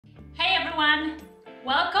everyone!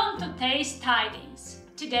 Welcome to Taste Tidings.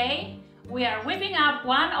 Today, we are whipping up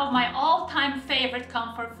one of my all-time favorite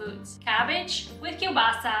comfort foods, cabbage with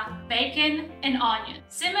kielbasa, bacon and onion,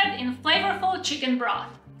 simmered in flavorful chicken broth.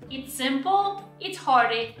 It's simple, it's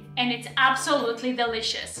hearty, and it's absolutely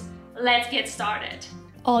delicious. Let's get started.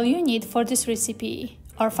 All you need for this recipe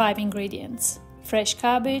are 5 ingredients: fresh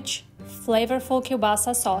cabbage, flavorful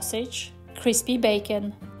kielbasa sausage, crispy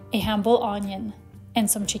bacon, a humble onion, and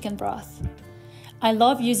some chicken broth. I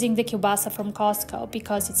love using the kielbasa from Costco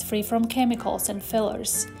because it's free from chemicals and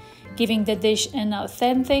fillers, giving the dish an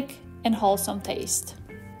authentic and wholesome taste.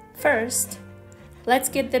 First, let's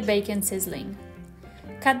get the bacon sizzling.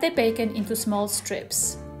 Cut the bacon into small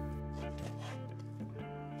strips.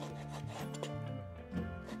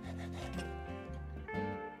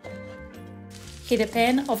 Heat a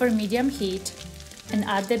pan over medium heat and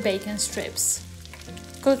add the bacon strips.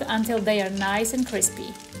 Cook until they are nice and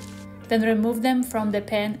crispy. Then remove them from the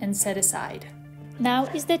pan and set aside. Now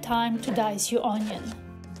is the time to dice your onion.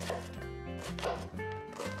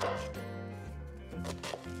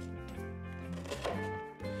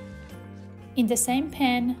 In the same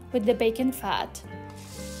pan with the bacon fat,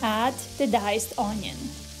 add the diced onion.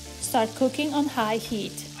 Start cooking on high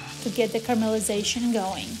heat to get the caramelization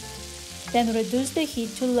going. Then reduce the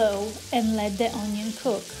heat to low and let the onion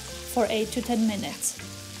cook for 8 to 10 minutes,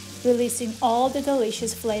 releasing all the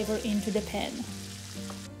delicious flavor into the pan.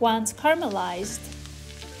 Once caramelized,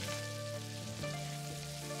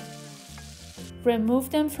 remove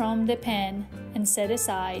them from the pan and set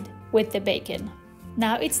aside with the bacon.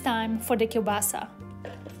 Now it's time for the kielbasa.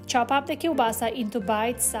 Chop up the kielbasa into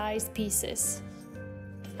bite-sized pieces.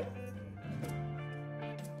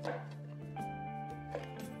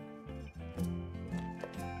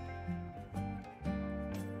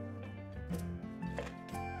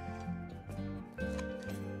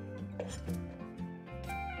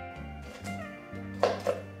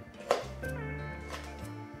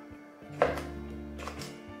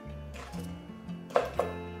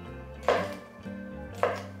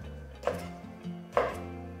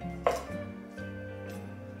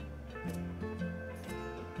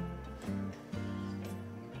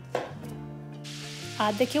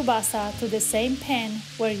 Add the kielbasa to the same pan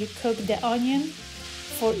where you cooked the onion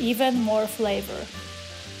for even more flavor.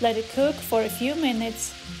 Let it cook for a few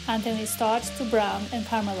minutes until it starts to brown and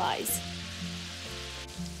caramelize.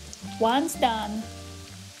 Once done,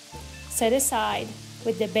 set aside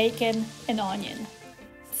with the bacon and onion.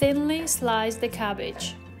 Thinly slice the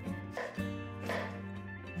cabbage.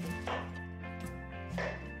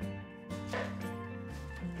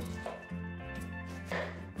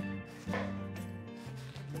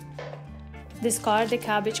 Discard the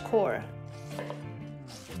cabbage core.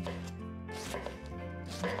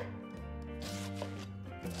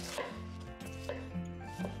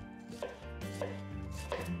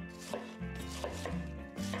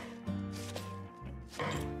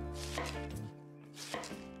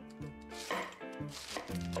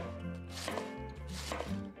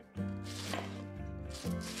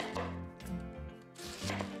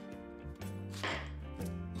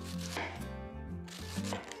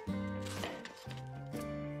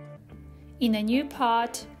 In a new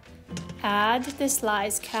pot, add the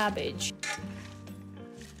sliced cabbage.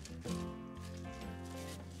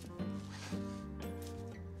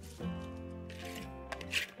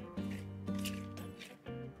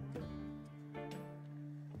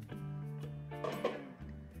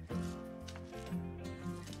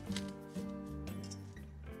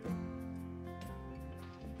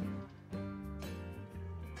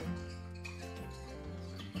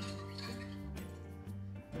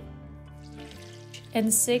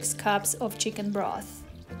 And 6 cups of chicken broth.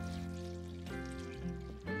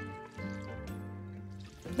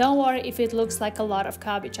 Don't worry if it looks like a lot of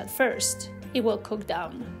cabbage at first, it will cook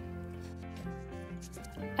down.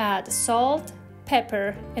 Add salt,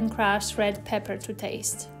 pepper, and crushed red pepper to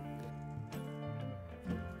taste.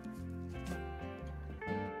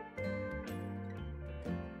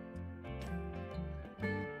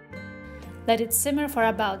 Let it simmer for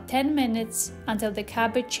about 10 minutes until the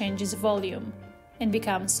cabbage changes volume and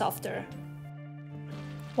becomes softer.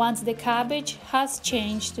 Once the cabbage has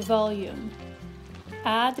changed volume,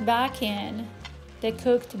 add back in the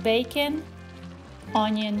cooked bacon,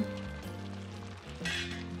 onion,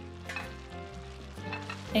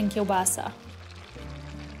 and kielbasa.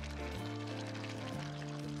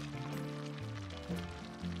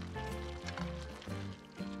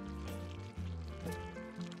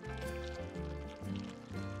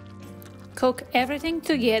 Cook everything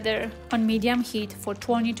together on medium heat for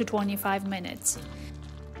 20 to 25 minutes.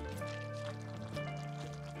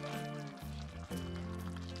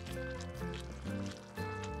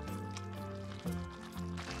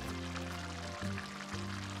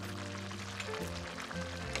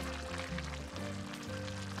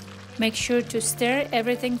 Make sure to stir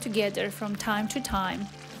everything together from time to time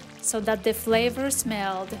so that the flavors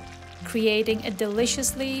meld, creating a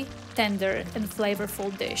deliciously tender and flavorful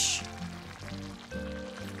dish.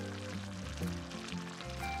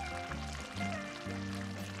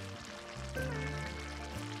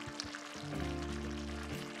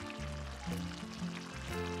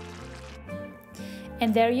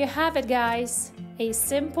 And there you have it, guys, a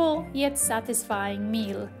simple yet satisfying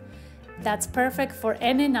meal that's perfect for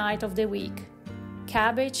any night of the week.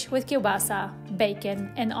 Cabbage with kielbasa,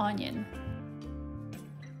 bacon, and onion.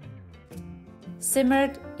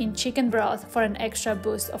 Simmered in chicken broth for an extra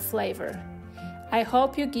boost of flavor. I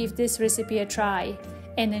hope you give this recipe a try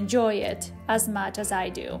and enjoy it as much as I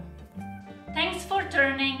do. Thanks for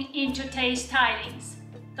turning into Taste Tidings.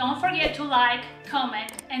 Don't forget to like,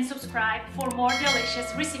 comment, and subscribe for more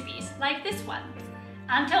delicious recipes like this one.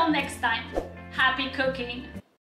 Until next time, happy cooking!